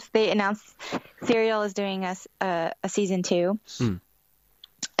series. They announced Serial is doing a season 2,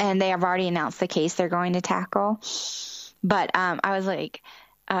 and they have already announced the case they're going to tackle. But I was like,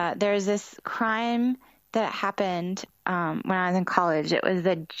 there's this crime that happened when I was in college. It was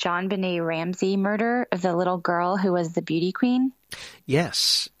the JonBenet Ramsey murder of the little girl who was the beauty queen.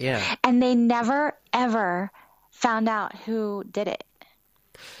 Yes, yeah. And they never, ever found out who did it.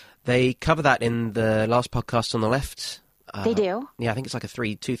 They cover that in the last podcast on the left. They do? Yeah, I think it's like a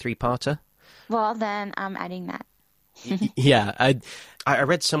 3-parter. Well, then I'm adding that. Yeah, I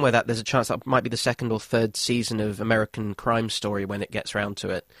read somewhere that there's a chance that might be the 2nd or 3rd season of American Crime Story when it gets around to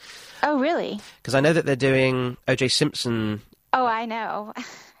it. Oh, really? Because I know that they're doing O.J. Simpson. Oh, I know.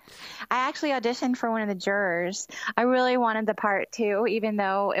 I actually auditioned for one of the jurors. I really wanted the part, too, even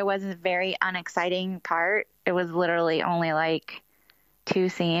though it was a very unexciting part. It was literally only like 2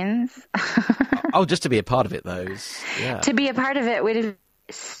 scenes. Oh, just to be a part of it, though. Yeah. To be a part of it would have been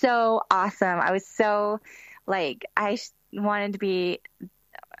so awesome. I was so, like, I wanted to be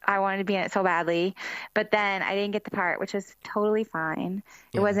in it so badly, but then I didn't get the part, which was totally fine.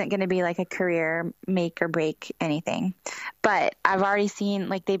 Yeah. It wasn't going to be like a career make or break anything. But I've already seen,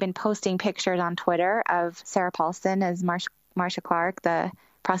 like, they've been posting pictures on Twitter of Sarah Paulson as Marcia Clark, the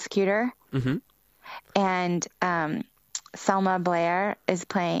prosecutor. Mm-hmm. And Selma Blair is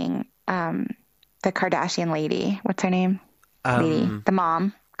playing the Kardashian lady. What's her name? The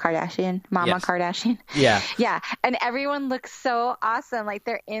mom. Kardashian, Mama yes. Kardashian. Yeah. Yeah. And everyone looks so awesome. Like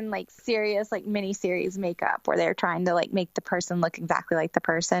they're in like serious, like mini-series makeup where they're trying to like make the person look exactly like the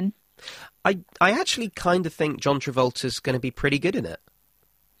person. I actually kind of think John Travolta's going to be pretty good in it.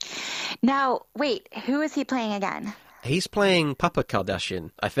 Now, wait, who is he playing again? He's playing Papa Kardashian,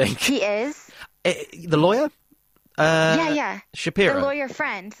 I think. He is? The lawyer? Yeah. Shapiro. The lawyer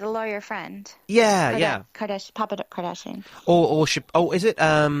friend. Yeah. Papa Kardashian. Or is it,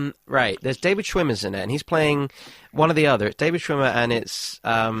 right, there's David Schwimmer's in it, and he's playing one or the other. It's David Schwimmer and it's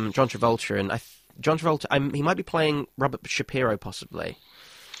John Travolta, and John Travolta, he might be playing Robert Shapiro, possibly.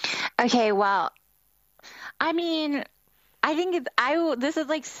 Okay, well, I mean, I think this is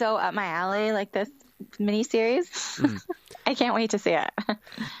like so up my alley, like this miniseries. I can't wait to see it.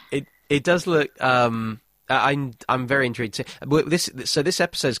 It does look, I'm very intrigued. This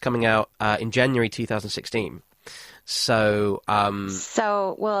episode is coming out in January 2016. So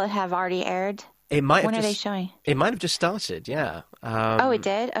So will it have already aired? it might When have are they just showing? it might have just started. Yeah. Oh, it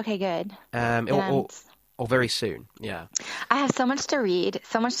did? Okay, good. Or very soon. Yeah. I have so much to read,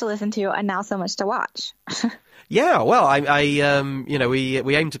 so much to listen to, and now so much to watch. Yeah, well, we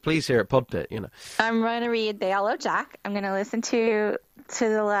aim to please here at Podpit, I'm going to read The Yellow Jack. I'm going to listen to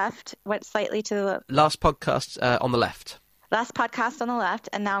the left, slightly to the Last podcast on the left. last podcast on the left,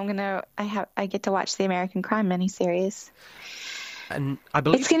 and now I get to watch the American Crime miniseries. And I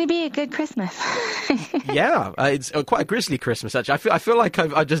believe It's going to be a good Christmas. yeah, it's quite a grisly Christmas actually. I feel like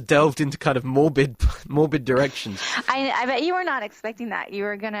I just delved into kind of morbid directions. I bet you were not expecting that. You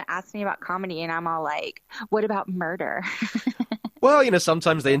were going to ask me about comedy, and I'm all like, what about murder? Well,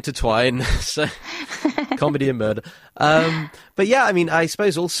 sometimes they intertwine, so comedy and murder. But yeah, I mean, I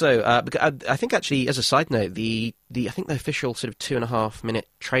suppose also, I think actually, as a side note, I think the official sort of 2.5-minute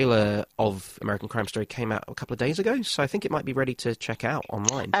trailer of American Crime Story came out a couple of days ago, so I think it might be ready to check out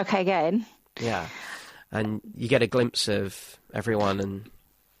online. Okay, good. Yeah, and you get a glimpse of everyone and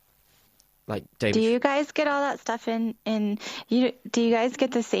like David. Do you guys get all that stuff in you? Do you guys get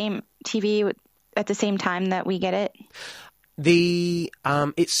the same TV at the same time that we get it?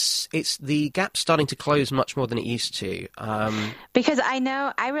 It's the gap's starting to close much more than it used to. Because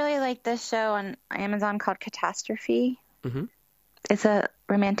I really like this show on Amazon called Catastrophe. Mm-hmm. It's a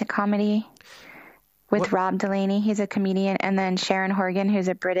romantic comedy with Rob Delaney. He's a comedian, and then Sharon Horgan, who's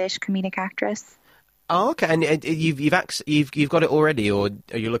a British comedic actress. Oh, okay. And you've got it already, or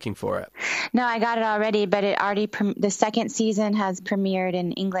are you looking for it? No, I got it already, but the second season has premiered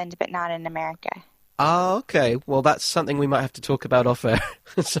in England, but not in America. Oh, okay. Well, that's something we might have to talk about off air.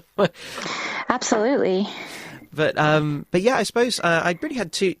 Absolutely. But yeah, I suppose I really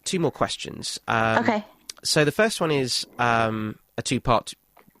had two more questions. Okay. So the first one is a two-part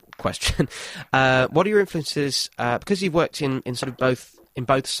question. What are your influences? Because you've worked in sort of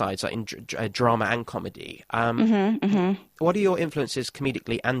both sides, like in drama and comedy. What are your influences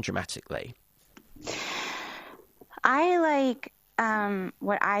comedically and dramatically? I like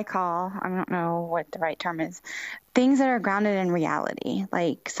what I call, I don't know what the right term is, things that are grounded in reality,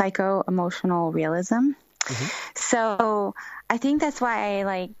 like psycho-emotional realism. Mm-hmm. So I think that's why I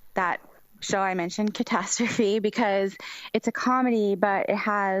like that show I mentioned, Catastrophe, because it's a comedy, but it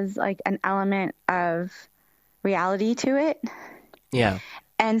has like an element of reality to it. Yeah.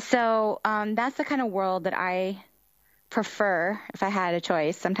 And so that's the kind of world that I prefer if I had a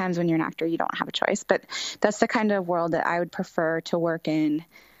choice. Sometimes when you're an actor, you don't have a choice, but that's the kind of world that I would prefer to work in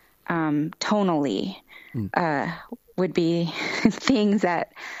tonally, would be things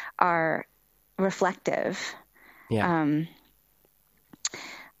that are reflective. Yeah.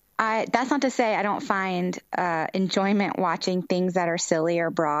 That's not to say I don't find enjoyment watching things that are silly or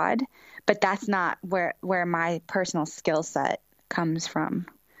broad, but that's not where my personal skill set comes from.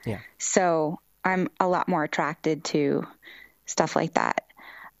 Yeah. So I'm a lot more attracted to stuff like that.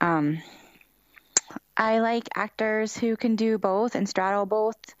 I like actors who can do both and straddle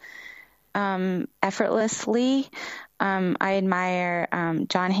both effortlessly. I admire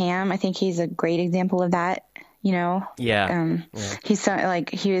Jon Hamm. I think he's a great example of that. Yeah. He's so, like,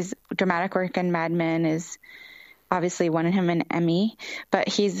 he was dramatic work in Mad Men is obviously won him an Emmy, but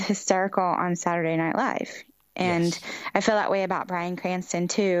he's hysterical on Saturday Night Live. And yes. I feel that way about Bryan Cranston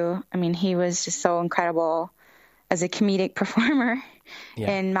too. I mean, he was just so incredible as a comedic performer.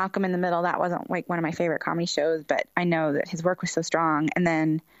 Yeah. In Malcolm in the Middle. That wasn't like one of my favorite comedy shows, but I know that his work was so strong. And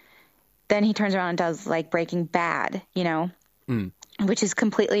then he turns around and does like Breaking Bad, which is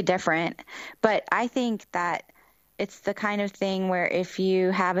completely different. But I think that it's the kind of thing where if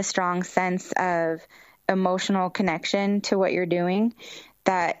you have a strong sense of emotional connection to what you're doing,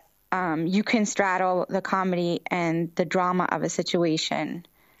 that you can straddle the comedy and the drama of a situation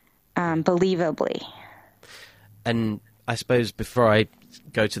believably. And I suppose before I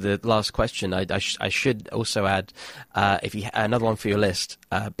go to the last question, I should also add, if you another one for your list,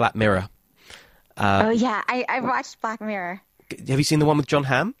 Black Mirror. Oh yeah, I watched Black Mirror. Have you seen the one with Jon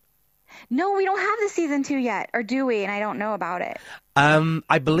Hamm? No, we don't have the season 2 yet, or do we? And I don't know about it.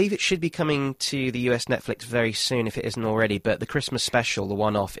 I believe it should be coming to the US Netflix very soon, if it isn't already. But the Christmas special, the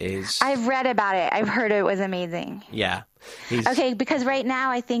one-off, is. I've read about it. I've heard it was amazing. Yeah. Okay, because right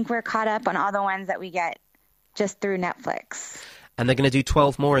now I think we're caught up on all the ones that we get just through Netflix. And they're going to do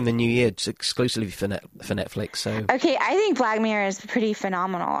 12 more in the new year, exclusively for Netflix. So. Okay, I think Black Mirror is pretty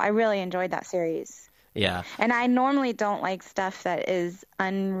phenomenal. I really enjoyed that series. Yeah. And I normally don't like stuff that is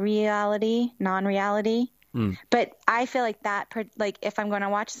non-reality. But I feel like like if I'm going to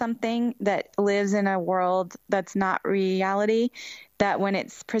watch something that lives in a world that's not reality, that when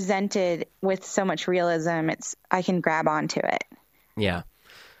it's presented with so much realism, I can grab onto it. Yeah.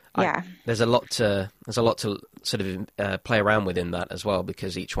 Yeah. There's a lot to sort of play around with in that as well,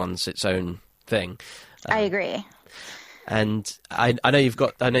 because each one's its own thing. I agree. And I know you've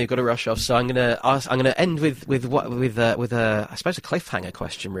got to rush off, so I'm gonna end with I suppose a cliffhanger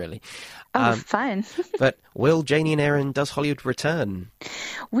question, really. Oh, fun. But will Janie and Aaron Does Hollywood return?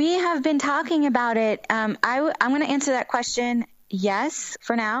 We have been talking about it. I'm going to answer that question yes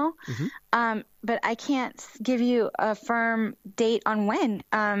for now. But I can't give you a firm date on when.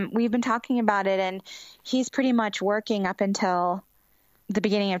 We've been talking about it, and he's pretty much working up until the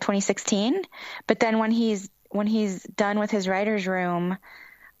beginning of 2016. But then when he's done with his writer's room,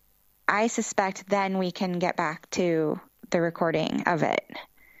 I suspect then we can get back to the recording of it.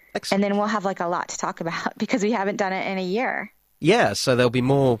 Excellent. And then we'll have like a lot to talk about because we haven't done it in a year. Yeah, so there'll be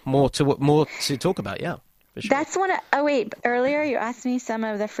more to talk about. Yeah, for sure. That's one. Earlier you asked me some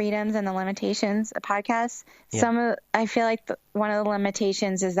of the freedoms and the limitations of podcasts. Yeah. I feel like one of the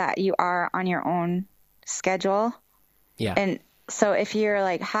limitations is that you are on your own schedule. Yeah. And so if you're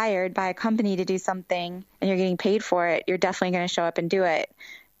like hired by a company to do something and you're getting paid for it, you're definitely going to show up and do it.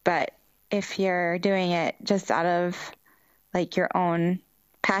 But if you're doing it just out of like your own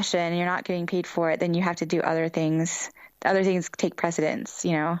passion and you're not getting paid for it, then you have to do other things. Other things take precedence,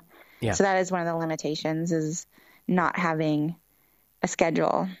 you know? Yeah. So that is one of the limitations, is not having a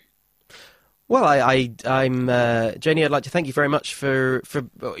schedule. Well, I'm Janie. I'd like to thank you very much for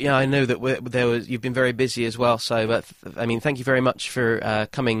I know that you've been very busy as well. So, thank you very much for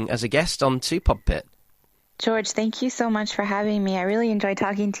coming as a guest on to Pod Pit. George, thank you so much for having me. I really enjoyed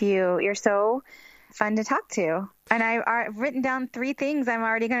talking to you. You're so fun to talk to. And I've written down 3 things I'm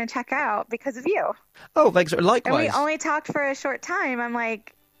already going to check out because of you. Oh, thanks. Likewise. And we only talked for a short time. I'm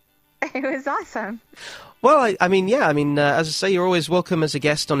like, it was awesome. Well, as I say, you're always welcome as a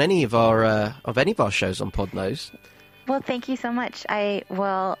guest on any of our shows on Podnose. Well, thank you so much. I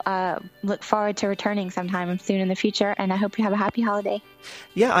will look forward to returning sometime soon in the future, and I hope you have a happy holiday.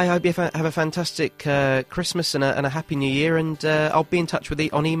 Yeah, I hope you have a fantastic Christmas and a happy New Year, and I'll be in touch with you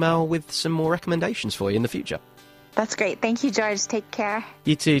on email with some more recommendations for you in the future. That's great. Thank you, George. Take care.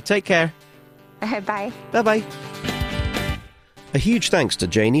 You too. Take care. Bye. Bye-bye. A huge thanks to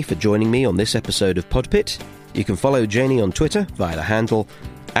Janie for joining me on this episode of Podpit. You can follow Janie on Twitter via the handle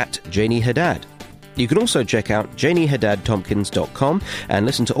 @JanieHaddad. You can also check out JanieHaddadTompkins.com and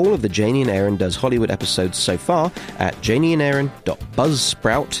listen to all of the Janie and Aaron Does Hollywood episodes so far at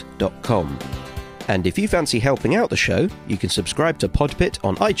JanieandAaron.buzzsprout.com. And if you fancy helping out the show, you can subscribe to Podpit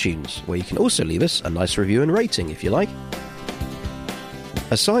on iTunes, where you can also leave us a nice review and rating if you like.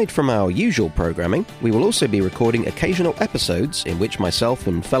 Aside from our usual programming, we will also be recording occasional episodes in which myself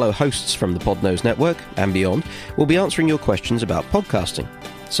and fellow hosts from the Podnose Network and beyond will be answering your questions about podcasting.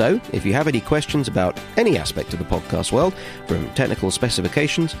 So, if you have any questions about any aspect of the podcast world, from technical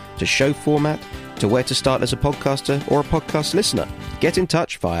specifications to show format to where to start as a podcaster or a podcast listener, get in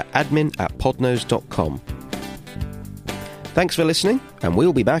touch via admin@podnose.com. Thanks for listening, and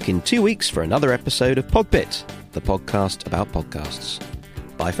we'll be back in 2 weeks for another episode of Podpit, the podcast about podcasts.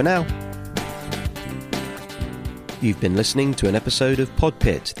 Bye for now. You've been listening to an episode of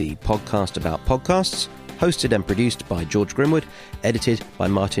Podpit, the podcast about podcasts, hosted and produced by George Grimwood, edited by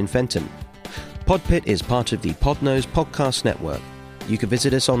Martin Fenton. Podpit is part of the Podnose Podcast Network. You can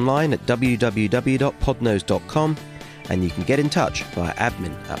visit us online at www.podnose.com, and you can get in touch via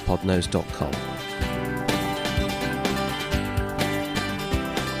admin@podnose.com.